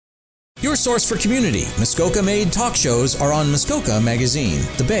Your source for community, Muskoka-made talk shows are on Muskoka Magazine,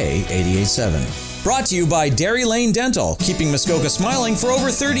 The Bay 88.7. Brought to you by Dairy Lane Dental, keeping Muskoka smiling for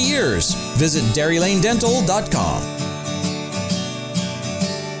over 30 years. Visit DairyLaneDental.com.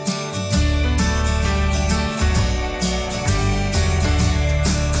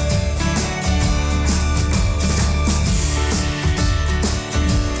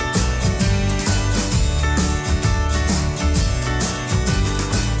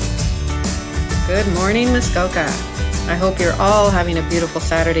 Good morning, Muskoka. I hope you're all having a beautiful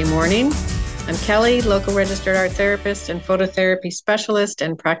Saturday morning. I'm Kelly, local registered art therapist and phototherapy specialist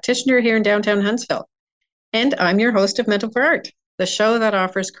and practitioner here in downtown Huntsville. And I'm your host of Mental for Art, the show that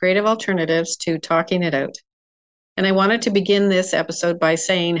offers creative alternatives to talking it out. And I wanted to begin this episode by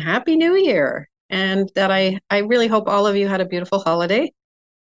saying Happy New Year, and that I really hope all of you had a beautiful holiday.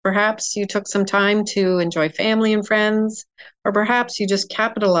 Perhaps you took some time to enjoy family and friends, or perhaps you just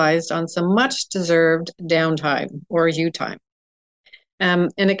capitalized on some much-deserved downtime or you time.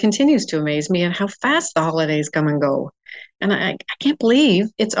 And it continues to amaze me at how fast the holidays come and go. And I can't believe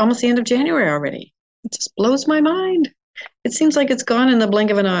it's almost the end of January already. It just blows my mind. It seems like it's gone in the blink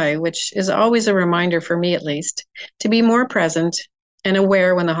of an eye, which is always a reminder for me, at least, to be more present and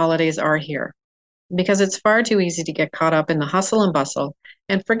aware when the holidays are here. Because it's far too easy to get caught up in the hustle and bustle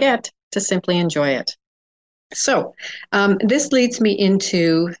and forget to simply enjoy it. So this leads me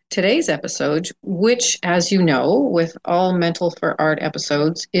into today's episode, which, as you know, with all Mental for Art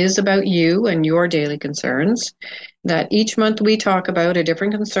episodes, is about you and your daily concerns. That each month we talk about a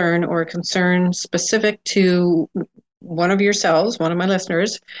different concern or a concern specific to one of yourselves, one of my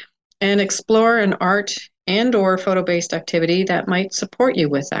listeners, and explore an art and or photo-based activity that might support you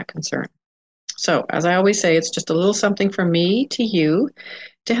with that concern. So, as I always say, it's just a little something from me to you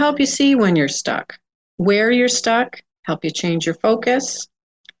to help you see when you're stuck, where you're stuck, help you change your focus,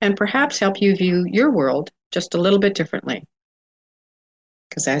 and perhaps help you view your world just a little bit differently.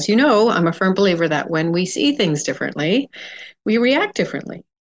 Because as you know, I'm a firm believer that when we see things differently, we react differently.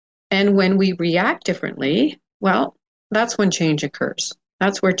 And when we react differently, well, that's when change occurs.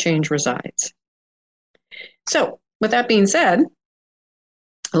 That's where change resides. So, with that being said,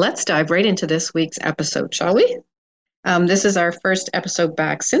 let's dive right into this week's episode, shall we? This is our first episode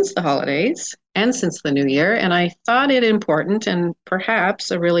back since the holidays and since the new year, and I thought it important and perhaps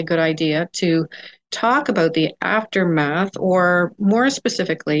a really good idea to talk about the aftermath, or more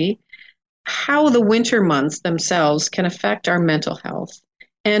specifically, how the winter months themselves can affect our mental health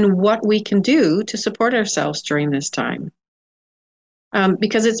and what we can do to support ourselves during this time.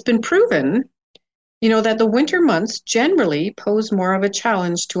 Because it's been proven that the winter months generally pose more of a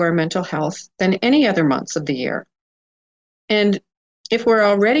challenge to our mental health than any other months of the year. And if we're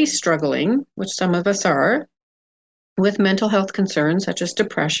already struggling, which some of us are, with mental health concerns such as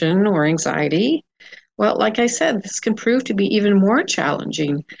depression or anxiety, well, like I said, this can prove to be even more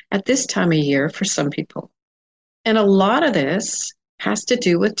challenging at this time of year for some people. And a lot of this has to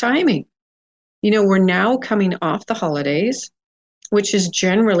do with timing. We're now coming off the holidays, which is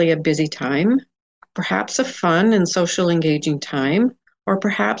generally a busy time, perhaps a fun and social engaging time, or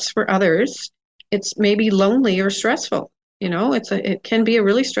perhaps for others, it's maybe lonely or stressful. It can be a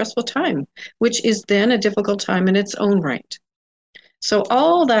really stressful time, which is then a difficult time in its own right. So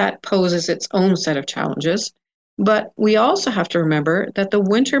all that poses its own set of challenges, but we also have to remember that the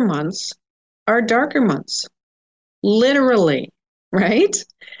winter months are darker months, literally, right?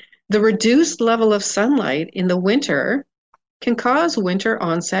 The reduced level of sunlight in the winter can cause winter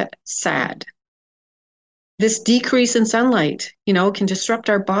onset SAD. This decrease in sunlight, can disrupt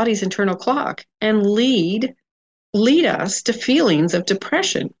our body's internal clock and lead us to feelings of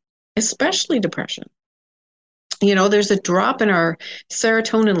depression, especially depression. There's a drop in our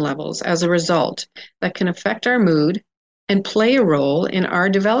serotonin levels as a result that can affect our mood and play a role in our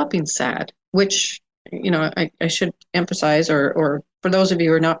developing SAD, which, I should emphasize, or for those of you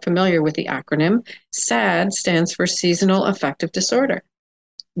who are not familiar with the acronym, SAD stands for Seasonal Affective Disorder.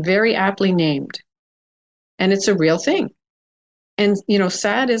 Very aptly named. And it's a real thing. And,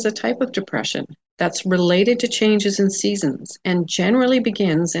 SAD is a type of depression that's related to changes in seasons and generally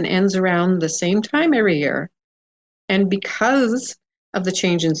begins and ends around the same time every year. And because of the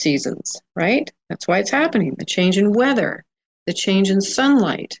change in seasons, right? That's why it's happening. The change in weather, the change in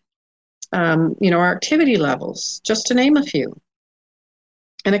sunlight, our activity levels, just to name a few.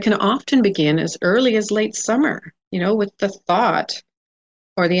 And it can often begin as early as late summer, with the thought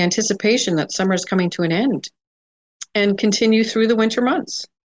or the anticipation that summer is coming to an end, and continue through the winter months,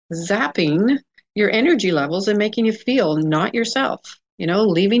 zapping your energy levels and making you feel not yourself,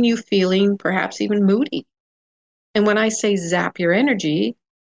 leaving you feeling perhaps even moody. And when I say zap your energy,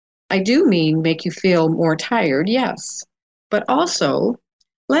 I do mean make you feel more tired, yes, but also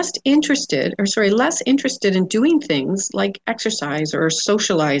less interested in doing things like exercise or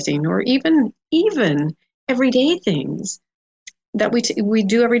socializing or even everyday things that we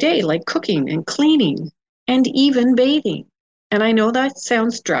do every day, like cooking and cleaning and even bathing. And I know that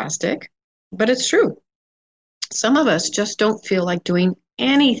sounds drastic, but it's true. Some of us just don't feel like doing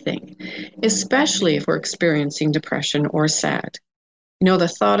anything, especially if we're experiencing depression or sad. The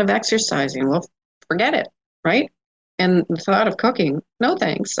thought of exercising, well, forget it, right? And the thought of cooking, no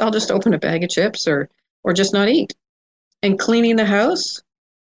thanks. I'll just open a bag of chips or just not eat. And cleaning the house,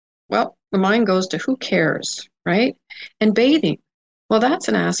 well, the mind goes to who cares, right? And bathing, well, that's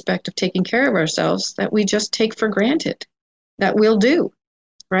an aspect of taking care of ourselves that we just take for granted, that we'll do,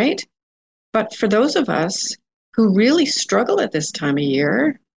 right? But for those of us who really struggle at this time of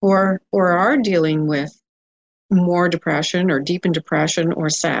year or are dealing with more depression or deep in depression or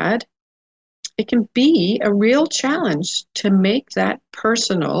sad, it can be a real challenge to make that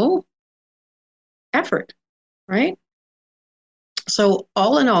personal effort, right? So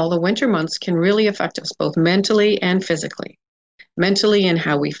all in all, the winter months can really affect us both mentally and physically. Mentally in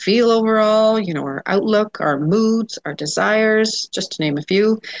how we feel overall, our outlook, our moods, our desires, just to name a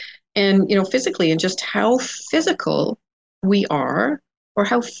few. And, physically in just how physical we are or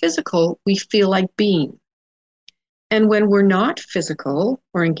how physical we feel like being. And when we're not physical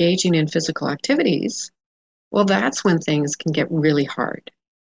or engaging in physical activities, well, that's when things can get really hard.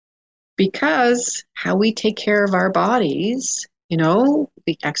 Because how we take care of our bodies,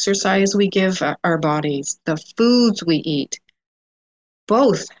 the exercise we give our bodies, the foods we eat,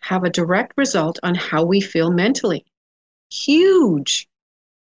 both have a direct result on how we feel mentally. Huge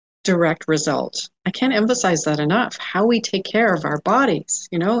direct result. I can't emphasize that enough. How we take care of our bodies,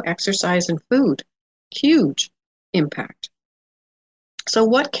 exercise and food, huge impact. So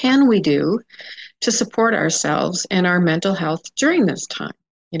what can we do to support ourselves and our mental health during this time?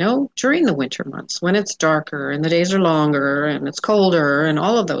 During the winter months when it's darker and the days are longer and it's colder and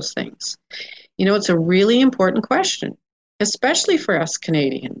all of those things. It's a really important question, especially for us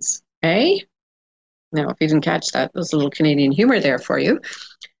Canadians, eh? Now, if you didn't catch that, there's a little Canadian humor there for you.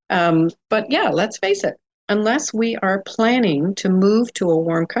 But yeah, let's face it, unless we are planning to move to a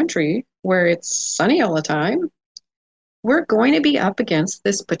warm country where it's sunny all the time, we're going to be up against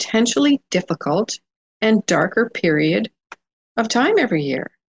this potentially difficult and darker period of time every year.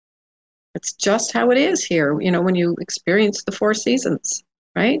 It's just how it is here, when you experience the 4 seasons,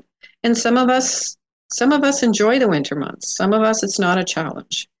 right? And some of us enjoy the winter months. Some of us, it's not a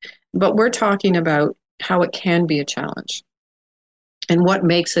challenge. But we're talking about how it can be a challenge and what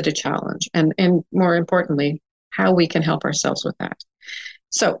makes it a challenge. And more importantly, how we can help ourselves with that.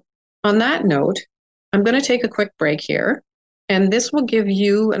 So on that note, I'm going to take a quick break here. And this will give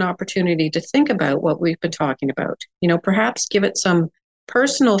you an opportunity to think about what we've been talking about. Perhaps give it some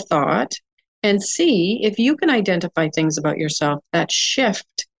personal thought and see if you can identify things about yourself that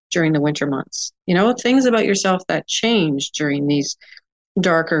shift during the winter months. Things about yourself that change during these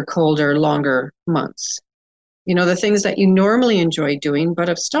darker, colder, longer months. The things that you normally enjoy doing but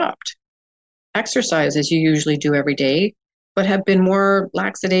have stopped. Exercises you usually do every day but have been more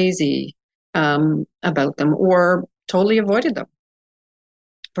lackadaisy about them or totally avoided them.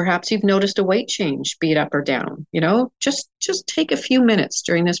 Perhaps you've noticed a weight change, be it up or down. Just take a few minutes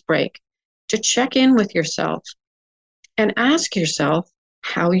during this break to check in with yourself and ask yourself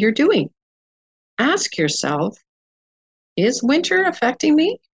how you're doing. Ask yourself, is winter affecting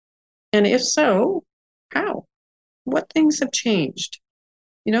me? And if so, how? What things have changed?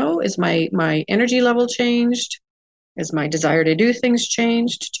 Is my energy level changed? Is my desire to do things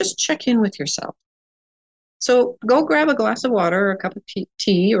changed? Just check in with yourself. So go grab a glass of water or a cup of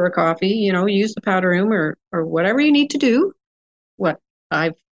tea or a coffee, use the powder room or whatever you need to do. What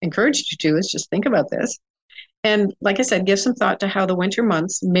I've encouraged you to do is just think about this. And like I said, give some thought to how the winter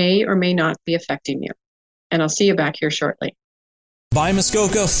months may or may not be affecting you. And I'll see you back here shortly. By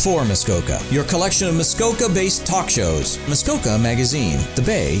Muskoka for Muskoka, your collection of Muskoka-based talk shows. Muskoka Magazine, The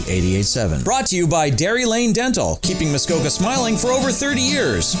Bay 88.7. Brought to you by Dairy Lane Dental, keeping Muskoka smiling for over 30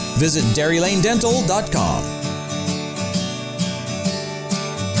 years. Visit DairyLaneDental.com.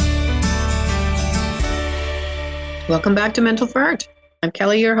 Welcome back to Mental for Art. I'm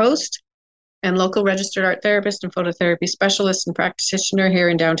Kelly, your host, and local registered art therapist and phototherapy specialist and practitioner here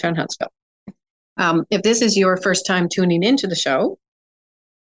in downtown Huntsville. If this is your first time tuning into the show,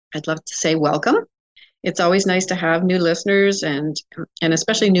 I'd love to say welcome. It's always nice to have new listeners and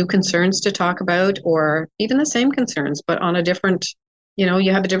especially new concerns to talk about, or even the same concerns, but on a different,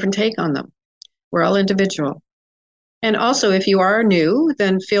 you have a different take on them. We're all individual. And also, if you are new,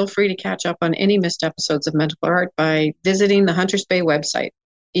 then feel free to catch up on any missed episodes of Mental for Art by visiting the Hunters Bay website.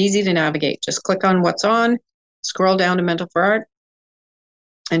 Easy to navigate. Just click on what's on, scroll down to Mental for Art,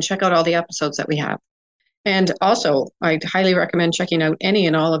 and check out all the episodes that we have. And also, I'd highly recommend checking out any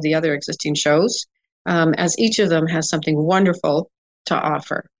and all of the other existing shows, as each of them has something wonderful to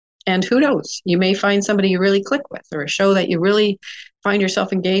offer. And who knows, you may find somebody you really click with, or a show that you really find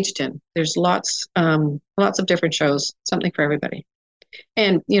yourself engaged in. There's lots of different shows, something for everybody.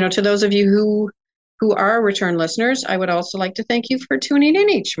 And, to those of you who are return listeners, I would also like to thank you for tuning in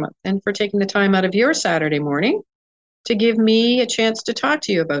each month and for taking the time out of your Saturday morning to give me a chance to talk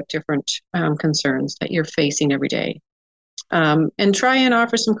to you about different concerns that you're facing every day, and try and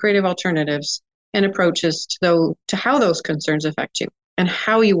offer some creative alternatives and approaches to how those concerns affect you and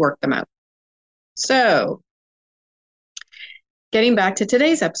how you work them out. So, getting back to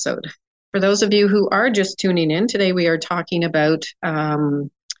today's episode, for those of you who are just tuning in, today we are talking about,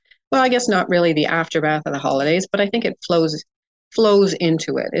 I guess not really the aftermath of the holidays, but I think it flows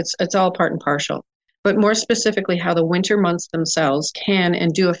into it. It's all part and partial. But more specifically, how the winter months themselves can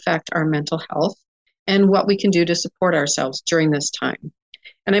and do affect our mental health and what we can do to support ourselves during this time.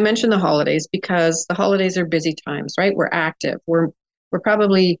 And I mentioned the holidays because the holidays are busy times, right? We're active. We're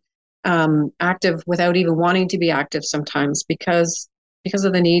probably active without even wanting to be active sometimes because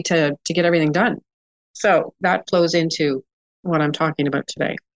of the need to get everything done. So that flows into what I'm talking about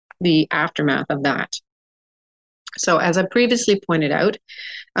today, the aftermath of that. So as I previously pointed out,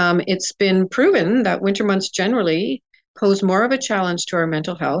 it's been proven that winter months generally pose more of a challenge to our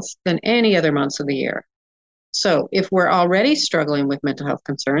mental health than any other months of the year. So if we're already struggling with mental health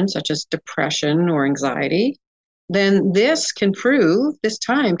concerns such as depression or anxiety, then this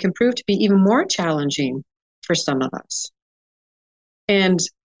time can prove to be even more challenging for some of us. And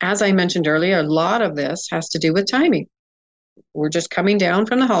as I mentioned earlier, a lot of this has to do with timing. We're just coming down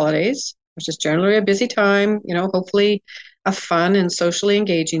from the holidays, which is generally a busy time, hopefully a fun and socially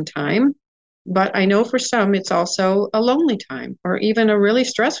engaging time. But I know for some, it's also a lonely time or even a really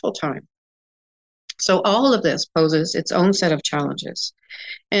stressful time. So all of this poses its own set of challenges.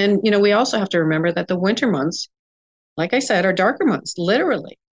 And, we also have to remember that the winter months, like I said, are darker months,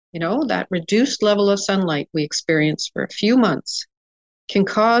 literally. That reduced level of sunlight we experience for a few months can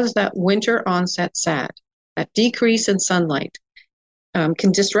cause that winter onset SAD, that decrease in sunlight,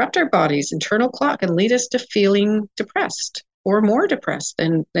 can disrupt our body's internal clock and lead us to feeling depressed or more depressed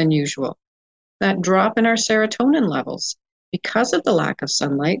than usual. That drop in our serotonin levels because of the lack of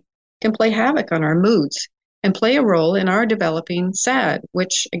sunlight can play havoc on our moods and play a role in our developing SAD,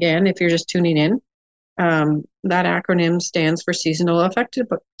 which, again, if you're just tuning in, that acronym stands for Seasonal Affective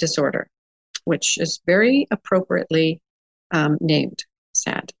Disorder, which is very appropriately named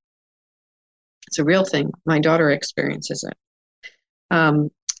SAD. It's a real thing. My daughter experiences it.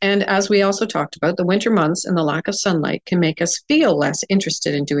 And as we also talked about, the winter months and the lack of sunlight can make us feel less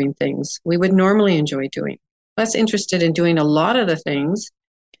interested in doing things we would normally enjoy doing, less interested in doing a lot of the things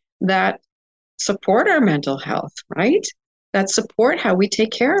that support our mental health, right? That support how we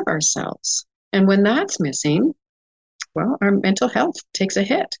take care of ourselves. And when that's missing, well, our mental health takes a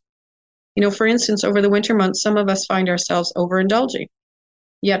hit. For instance, over the winter months, some of us find ourselves overindulging.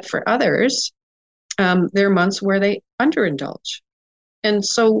 Yet for others, there are months where they underindulge. And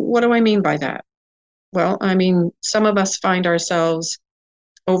so what do I mean by that? Well, I mean, some of us find ourselves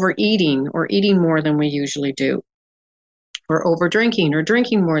overeating or eating more than we usually do, or over drinking or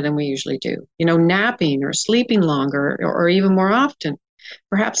drinking more than we usually do, napping or sleeping longer or even more often,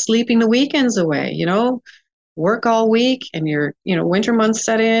 perhaps sleeping the weekends away, work all week and your, winter months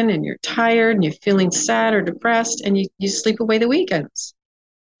set in and you're tired and you're feeling sad or depressed and you sleep away the weekends.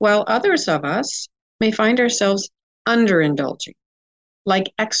 While others of us may find ourselves underindulging,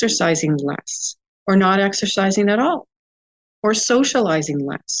 like exercising less or not exercising at all, or socializing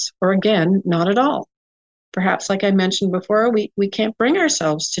less, or again, not at all. Perhaps, like I mentioned before, we can't bring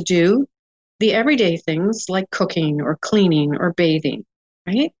ourselves to do the everyday things like cooking or cleaning or bathing,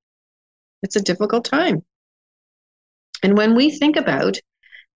 right? It's a difficult time. And when we think about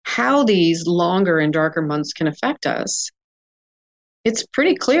how these longer and darker months can affect us, it's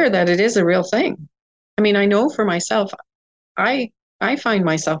pretty clear that it is a real thing. I mean, I know for myself, I find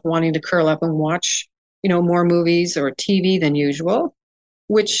myself wanting to curl up and watch, more movies or TV than usual,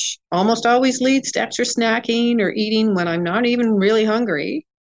 which almost always leads to extra snacking or eating when I'm not even really hungry.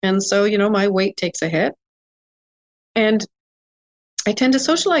 And so, my weight takes a hit. And I tend to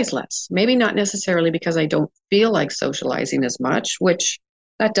socialize less, maybe not necessarily because I don't feel like socializing as much, which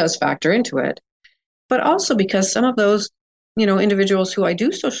that does factor into it, but also because some of those, individuals who I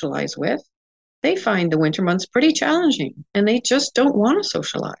do socialize with they find the winter months pretty challenging and they just don't want to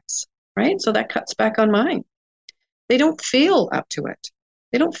socialize, right? So that cuts back on mine. They don't feel up to it.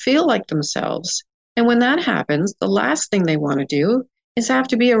 They don't feel like themselves. And when that happens, the last thing they want to do is have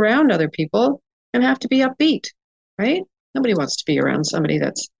to be around other people and have to be upbeat, right? Nobody wants to be around somebody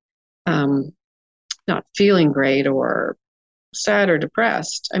that's not feeling great or sad or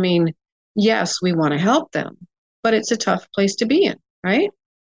depressed. I mean, yes, we want to help them, but it's a tough place to be in, right?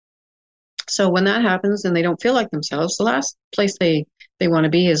 So when that happens and they don't feel like themselves, the last place they want to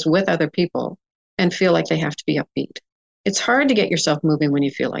be is with other people and feel like they have to be upbeat. It's hard to get yourself moving when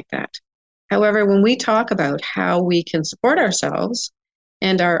you feel like that. However, when we talk about how we can support ourselves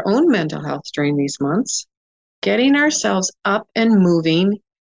and our own mental health during these months, getting ourselves up and moving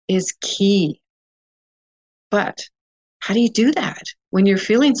is key. But how do you do that when you're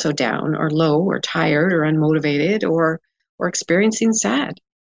feeling so down or low or tired or unmotivated or experiencing sad?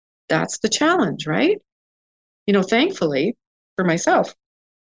 That's the challenge, right? You know, thankfully for myself,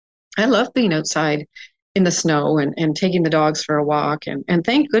 I love being outside in the snow and taking the dogs for a walk. And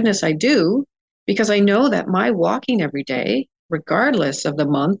thank goodness I do, because I know that my walking every day, regardless of the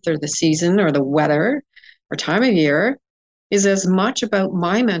month or the season or the weather or time of year, is as much about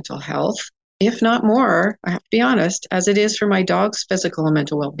my mental health, if not more, I have to be honest, as it is for my dog's physical and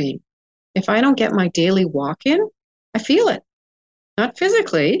mental well-being. If I don't get my daily walk in, I feel it. Not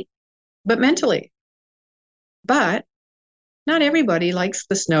physically, but mentally. But not everybody likes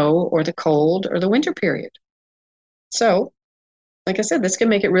the snow or the cold or the winter period. So, like I said, this can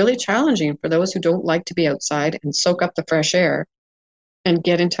make it really challenging for those who don't like to be outside and soak up the fresh air and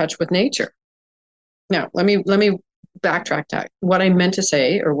get in touch with nature. Now, let me backtrack that. What I meant to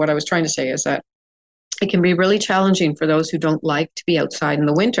say, or what I was trying to say, is that it can be really challenging for those who don't like to be outside in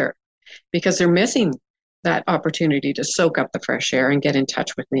the winter because they're missing that opportunity to soak up the fresh air and get in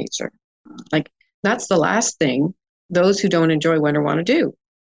touch with nature. Like, that's the last thing those who don't enjoy winter want to do.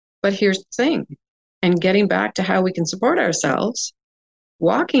 But here's the thing, and getting back to how we can support ourselves,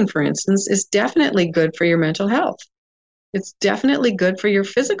 walking, for instance, is definitely good for your mental health. It's definitely good for your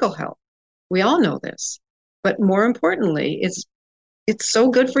physical health. We all know this. But more importantly, it's so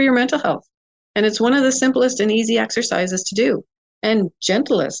good for your mental health. And it's one of the simplest and easy exercises to do and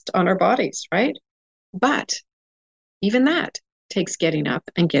gentlest on our bodies, right? But even that takes getting up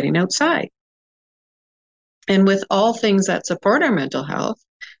and getting outside. And with all things that support our mental health,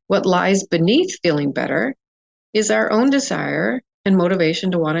 what lies beneath feeling better is our own desire and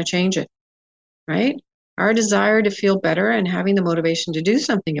motivation to want to change it, right? Our desire to feel better and having the motivation to do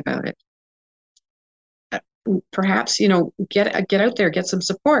something about it. Perhaps, you know, get out there, get some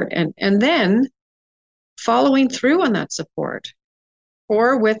support, and then following through on that support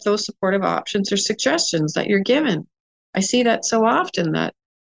or with those supportive options or suggestions that you're given. I see that so often that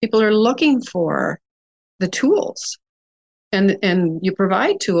people are looking for the tools and you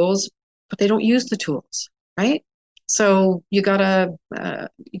provide tools, but they don't use the tools, right? So you got a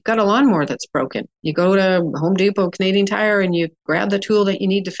lawnmower that's broken. You go to Home Depot, Canadian Tire, and you grab the tool that you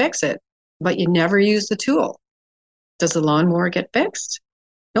need to fix it, but you never use the tool. Does the lawnmower get fixed?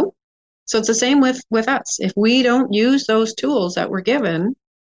 Nope. So it's the same with us. If we don't use those tools that we're given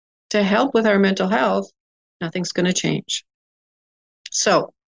to help with our mental health, nothing's going to change.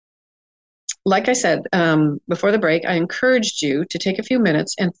 So, like I said before the break, I encouraged you to take a few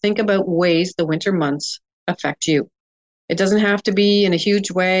minutes and think about ways the winter months affect you. It doesn't have to be in a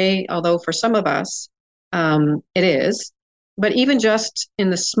huge way, although for some of us, it is. But even just in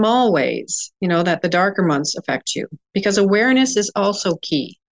the small ways, you know, that the darker months affect you, because awareness is also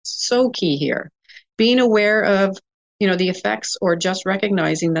key, so key here. Being aware of, you know, the effects or just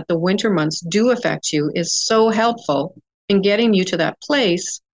recognizing that the winter months do affect you is so helpful in getting you to that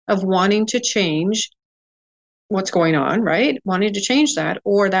place of wanting to change what's going on, right? Wanting to change that,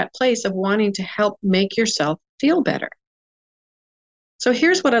 or that place of wanting to help make yourself feel better. So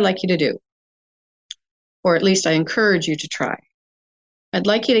here's what I'd like you to do, or at least I encourage you to try. I'd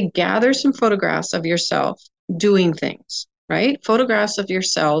like you to gather some photographs of yourself doing things, right? Photographs of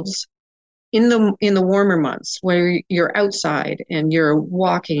yourselves in the warmer months where you're outside and you're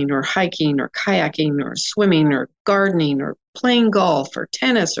walking or hiking or kayaking or swimming or gardening or playing golf or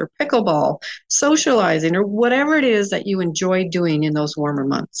tennis or pickleball, socializing or whatever it is that you enjoy doing in those warmer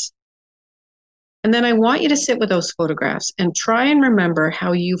months. And then I want you to sit with those photographs and try and remember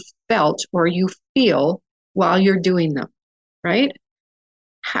how you felt or you feel while you're doing them, right?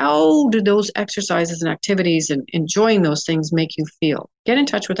 How do those exercises and activities and enjoying those things make you feel? Get in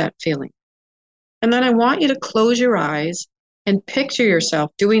touch with that feeling. And then I want you to close your eyes and picture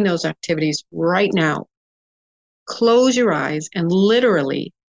yourself doing those activities right now. Close your eyes and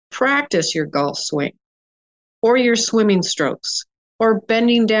literally Practice your golf swing or your swimming strokes, or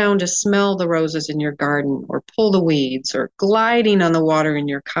bending down to smell the roses in your garden, or pull the weeds, or gliding on the water in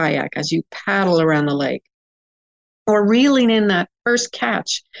your kayak as you paddle around the lake, or reeling in that first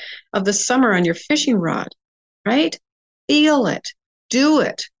catch of the summer on your fishing rod, right? Feel it, do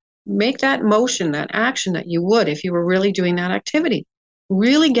it, make that motion, that action that you would if you were really doing that activity.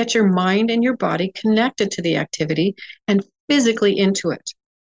 Really get your mind and your body connected to the activity and physically into it.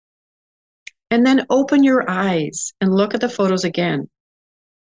 And then open your eyes and look at the photos again.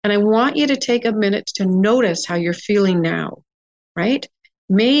 And I want you to take a minute to notice how you're feeling now, right?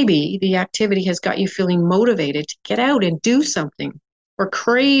 Maybe the activity has got you feeling motivated to get out and do something, or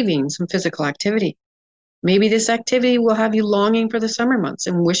craving some physical activity. Maybe this activity will have you longing for the summer months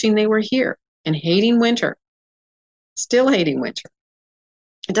and wishing they were here, and hating winter, still hating winter.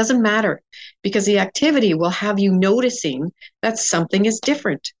 It doesn't matter, because the activity will have you noticing that something is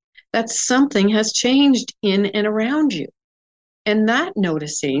different, that something has changed in and around you. And that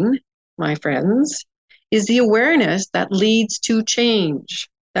noticing, my friends, is the awareness that leads to change,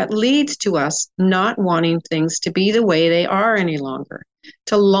 that leads to us not wanting things to be the way they are any longer,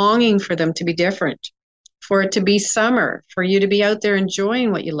 to longing for them to be different, for it to be summer, for you to be out there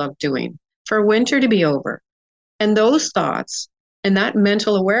enjoying what you love doing, for winter to be over. And those thoughts and that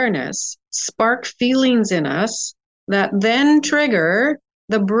mental awareness spark feelings in us that then trigger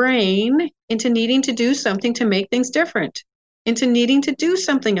the brain into needing to do something to make things different, into needing to do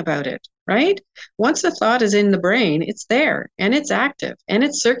something about it, right? Once the thought is in the brain, it's there and it's active and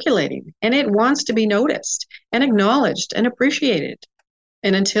it's circulating and it wants to be noticed and acknowledged and appreciated.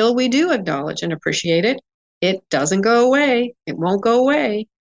 And until we do acknowledge and appreciate it, it doesn't go away. It won't go away.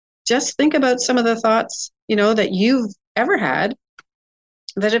 Just think about some of the thoughts, that you've ever had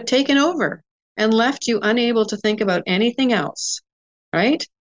that have taken over and left you unable to think about anything else, right?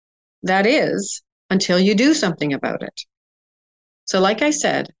 That is, until you do something about it. So like I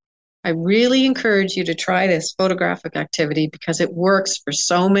said, I really encourage you to try this photographic activity because it works for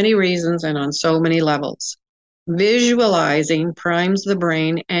so many reasons and on so many levels. Visualizing primes the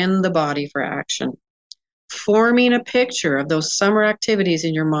brain and the body for action. Forming a picture of those summer activities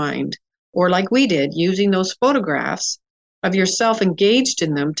in your mind, or like we did, using those photographs of yourself engaged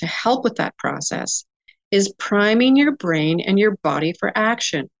in them to help with that process, is priming your brain and your body for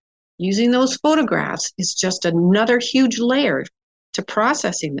action. Using those photographs is just another huge layer to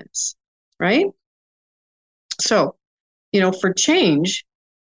processing this, right? So, for change,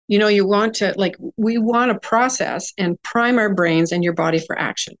 you want to, we want to process and prime our brains and your body for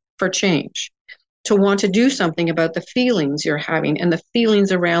action, for change, to want to do something about the feelings you're having and the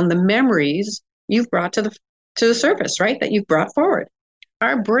feelings around the memories you've brought to the surface, right? That you've brought forward.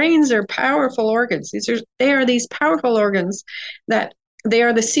 Our brains are powerful organs. They are these powerful organs that they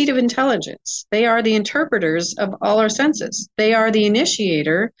are the seat of intelligence. They are the interpreters of all our senses. They are the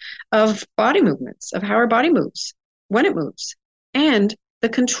initiator of body movements, of how our body moves, when it moves, and the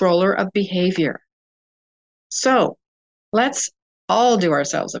controller of behavior. So let's all do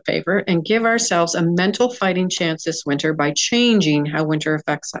ourselves a favor and give ourselves a mental fighting chance this winter by changing how winter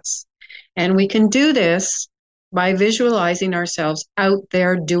affects us. And we can do this by visualizing ourselves out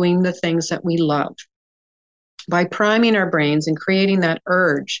there doing the things that we love, by priming our brains and creating that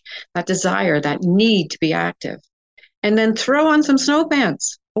urge, that desire, that need to be active. And then throw on some snow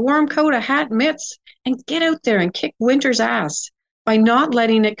pants, a warm coat, a hat, mitts, and get out there and kick winter's ass by not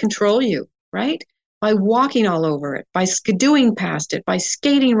letting it control you, right? By walking all over it, by skidooing past it, by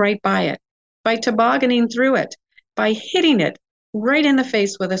skating right by it, by tobogganing through it, by hitting it right in the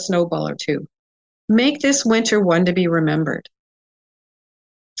face with a snowball or two. Make this winter one to be remembered.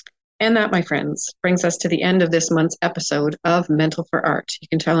 And that, my friends, brings us to the end of this month's episode of Mental for Art. You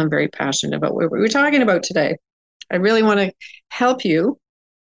can tell I'm very passionate about what we're talking about today. I really want to help you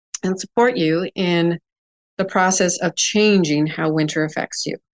and support you in the process of changing how winter affects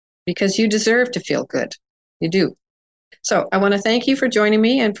you, because you deserve to feel good. You do. So I want to thank you for joining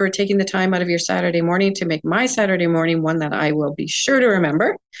me and for taking the time out of your Saturday morning to make my Saturday morning one that I will be sure to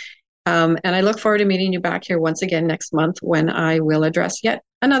remember. And I look forward to meeting you back here once again next month when I will address yet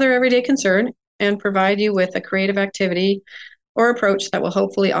another everyday concern and provide you with a creative activity or approach that will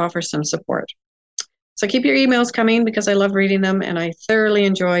hopefully offer some support. So keep your emails coming because I love reading them and I thoroughly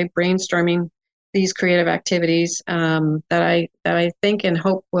enjoy brainstorming these creative activities that I think and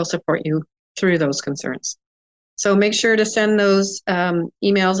hope will support you through those concerns. So make sure to send those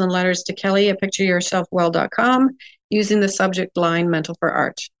emails and letters to Kelly at pictureyourselfwell.com using the subject line Mental for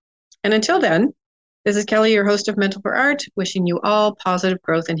Art. And until then, this is Kelly, your host of Mental for Art, wishing you all positive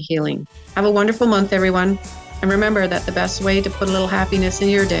growth and healing. Have a wonderful month, everyone. And remember that the best way to put a little happiness in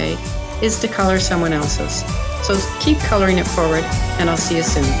your day is to color someone else's. So keep coloring it forward, and I'll see you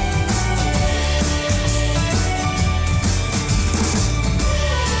soon.